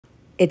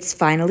It's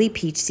finally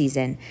peach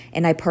season,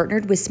 and I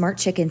partnered with Smart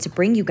Chicken to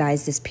bring you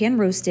guys this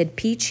pan-roasted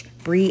peach,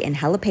 brie, and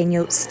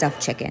jalapeno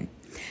stuffed chicken.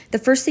 The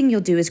first thing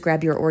you'll do is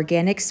grab your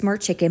organic Smart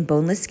Chicken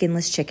boneless,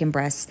 skinless chicken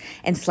breasts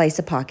and slice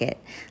a pocket.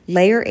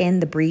 Layer in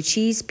the brie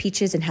cheese,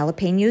 peaches, and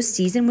jalapenos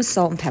seasoned with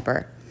salt and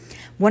pepper.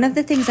 One of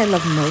the things I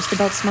love most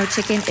about Smart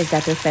Chicken is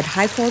that they're fed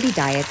high-quality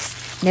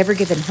diets, never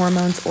given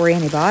hormones or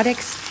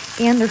antibiotics,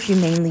 and they're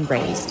humanely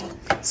raised.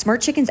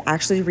 Smart Chicken's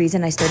actually the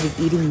reason I started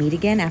eating meat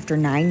again after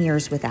 9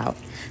 years without.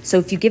 So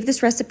if you give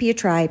this recipe a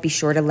try, be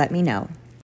sure to let me know.